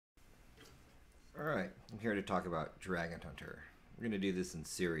Alright, I'm here to talk about Dragon Hunter. We're going to do this in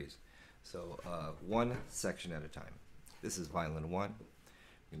series, so one section at a time. This is violin 1. I'm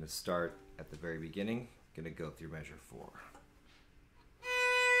going to start at the very beginning, going to go through measure 4.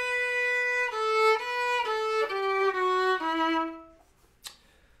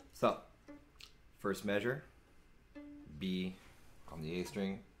 So, first measure, B on the A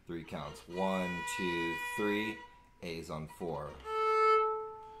string, 3 counts. 1, 2, 3, A's on 4.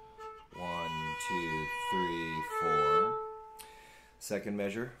 1, 2, 3, 4. Second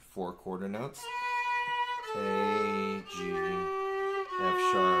measure, 4 quarter notes. A, G, F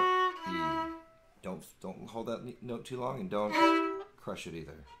sharp, E. Don't hold that note too long and don't crush it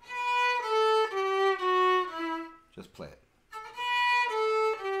either. Just play it.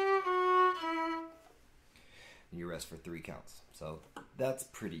 And you rest for 3 counts. So that's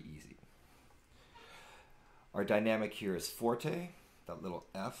pretty easy. Our dynamic here is forte. That little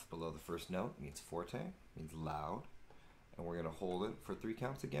F below the first note means forte, means loud. And we're going to hold it for 3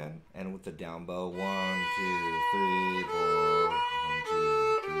 counts again. And with the down bow, 1, 2, 3, 4, 1,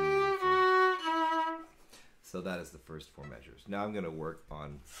 2, 3, 4. So that is the first 4 measures. Now I'm going to work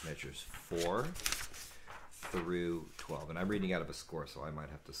on measures 4 through 12. And I'm reading out of a score, so I might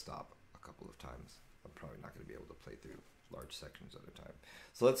have to stop a couple of times. I'm probably not going to be able to play through large sections at a time.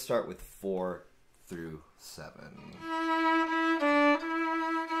 So let's start with 4 through 7.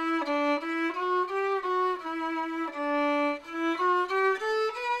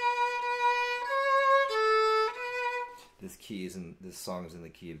 This song is in the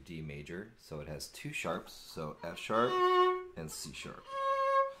key of D major, so it has 2 sharps, so F sharp and C sharp.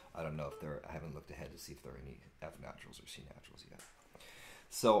 I don't know if I haven't looked ahead to see if there are any F naturals or C naturals yet.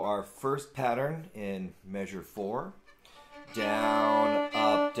 So our first pattern in measure 4, down,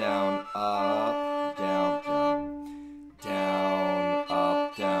 up, down, up, down, down, down,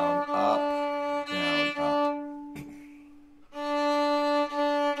 up, down, up, down, up.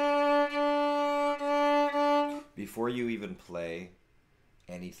 Before you even play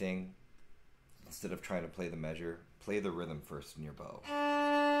anything, instead of trying to play the measure, play the rhythm first in your bow.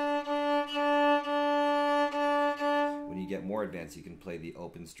 When you get more advanced, you can play the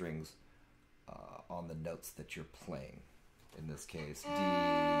open strings on the notes that you're playing. In this case, D,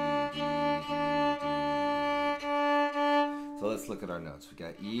 D, D, D. So let's look at our notes. We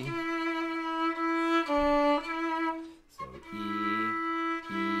got E. So E,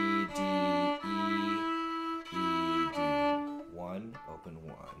 E, D, E, E, D. 1, open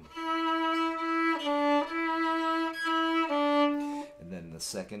 1. And then the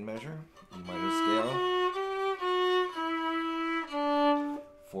second measure, E minor scale.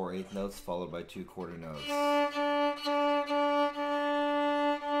 4 eighth notes followed by 2 quarter notes.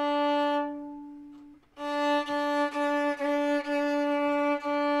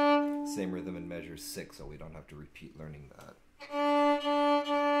 Same rhythm in measure 6, so we don't have to repeat learning that.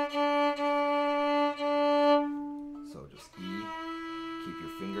 So just E, keep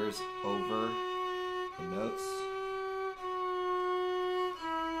your fingers over the notes.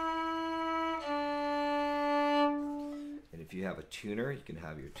 If you have a tuner, you can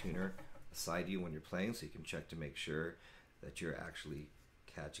have your tuner beside you when you're playing, so you can check to make sure that you're actually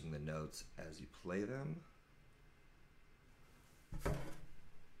catching the notes as you play them. I've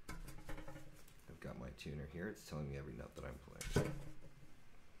got my tuner here. It's telling me every note that I'm playing.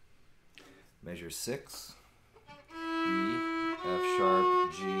 Measure 6, E, F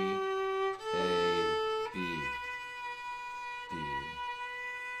sharp, G, A, B, D.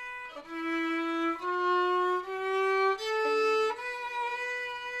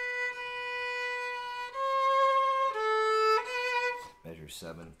 Measure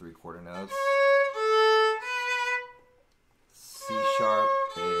 7, 3 quarter notes. C sharp,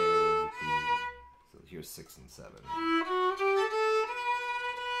 A, B. So here's 6 and 7.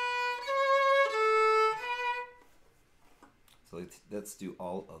 So let's do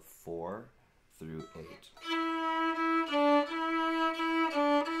all of 4 through 8.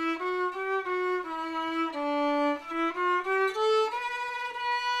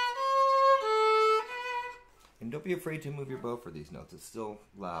 And don't be afraid to move your bow for these notes. It's still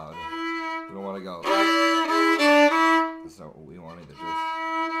loud. You don't want to go. That's not what we want either.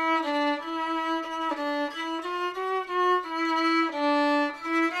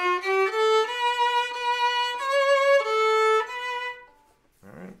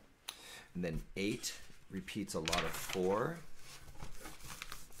 Alright. And then 8 repeats a lot of 4.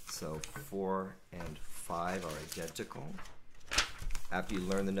 So 4 and 5 are identical. After you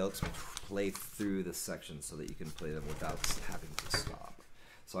learn the notes, play through the section so that you can play them without having to stop.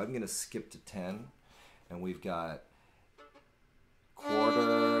 So I'm going to skip to 10, and we've got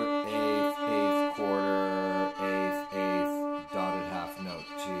quarter, eighth,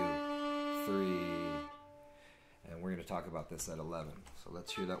 about this at 11. So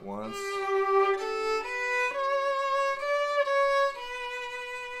let's hear that once.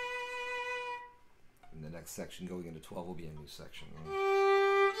 In the next section going into 12 will be a new section.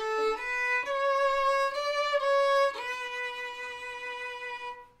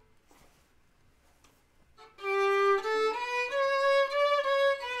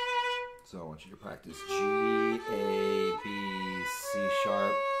 So I want you to practice G, A, B, C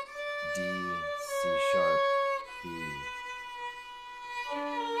sharp, D, C sharp, B.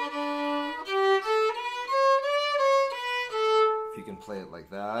 If you can play it like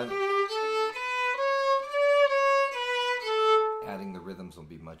that, adding the rhythms will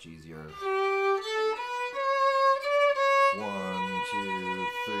be much easier. 1, 2,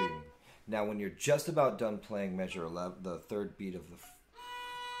 3. Now when you're just about done playing measure 11, the third beat of the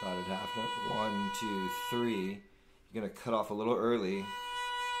dotted half note, 1, 2, 3, you're going to cut off a little early.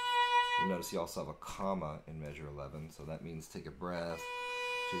 You notice you also have a comma in measure 11, so that means take a breath,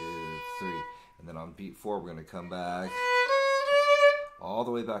 2, 3, and then on beat 4 we're going to come back all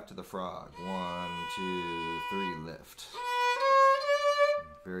the way back to the frog. 1, 2, 3, lift.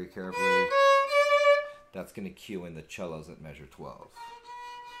 Very carefully. That's going to cue in the cellos at measure 12.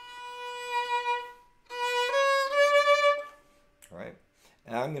 All right.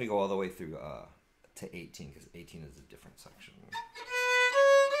 And I'm going to go all the way through to 18, because 18 is a different section.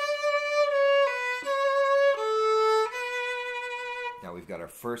 Now we've got our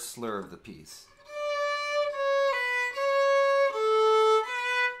first slur of the piece.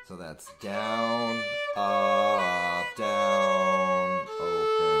 So that's down, up, down,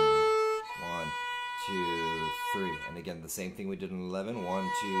 open. 1, 2, 3. And again, the same thing we did in 11. 1,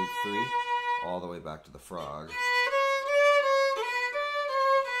 2, 3. All the way back to the frog.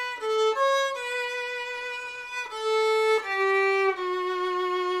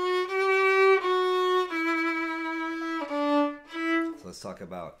 Let's talk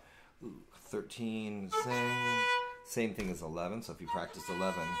about 13, same thing as 11. So if you practice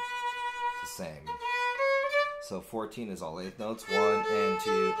 11, it's the same. So 14 is all 8th notes. 1 and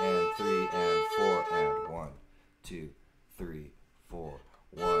 2 and 3 and 4 and 1, 2, 3, 4.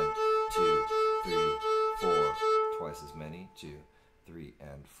 1, 2, 3, 4. Twice as many. 2, 3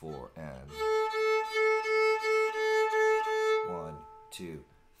 and 4 and 1, 2,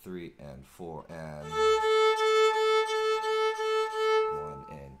 3 and 4 and 1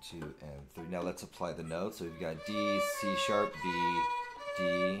 and 2 and 3. Now let's apply the notes. So we've got D, C sharp, B,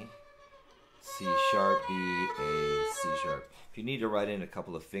 D, C sharp, B, A, C sharp. If you need to write in a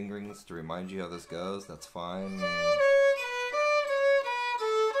couple of fingerings to remind you how this goes, that's fine.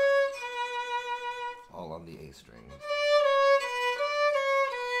 All on the A string.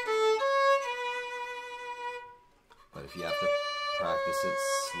 But if you have to practice it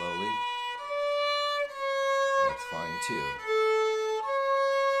slowly, that's fine too.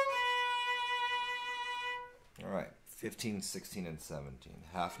 All right, 15, 16, and 17.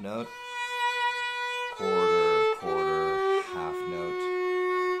 Half note, quarter, quarter, half note,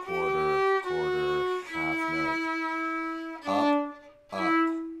 quarter, quarter, half note, up, up,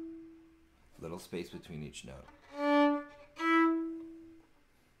 little space between each note.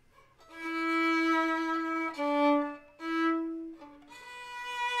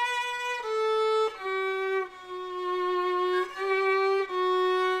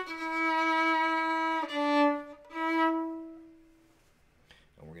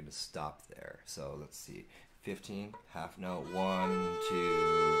 Stop there. So let's see. 15, half note. 1,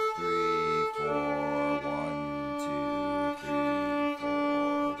 2, 3, 4. 1, 2, 3, 4.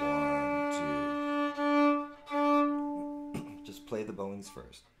 1, 2. Just play the bowings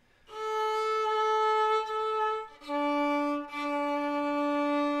first.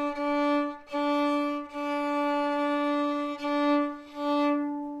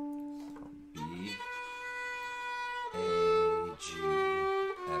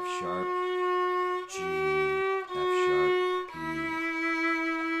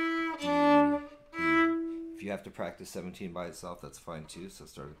 If you have to practice 17 by itself, that's fine too. So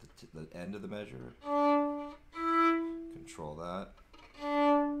start at the end of the measure. Control that.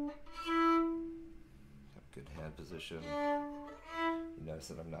 Have good hand position. You notice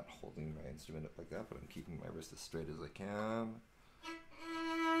that I'm not holding my instrument up like that, but I'm keeping my wrist as straight as I can.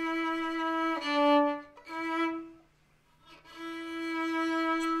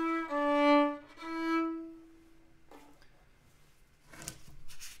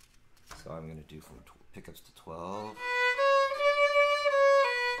 So I'm going to do from pickups to 12. 1,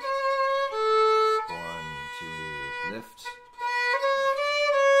 2, lift.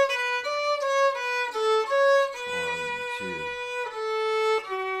 1, 2.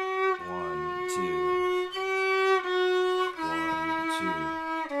 1, 2.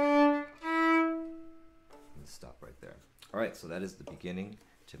 And stop right there. All right, so that is the beginning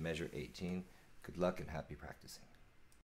to measure 18. Good luck and happy practicing.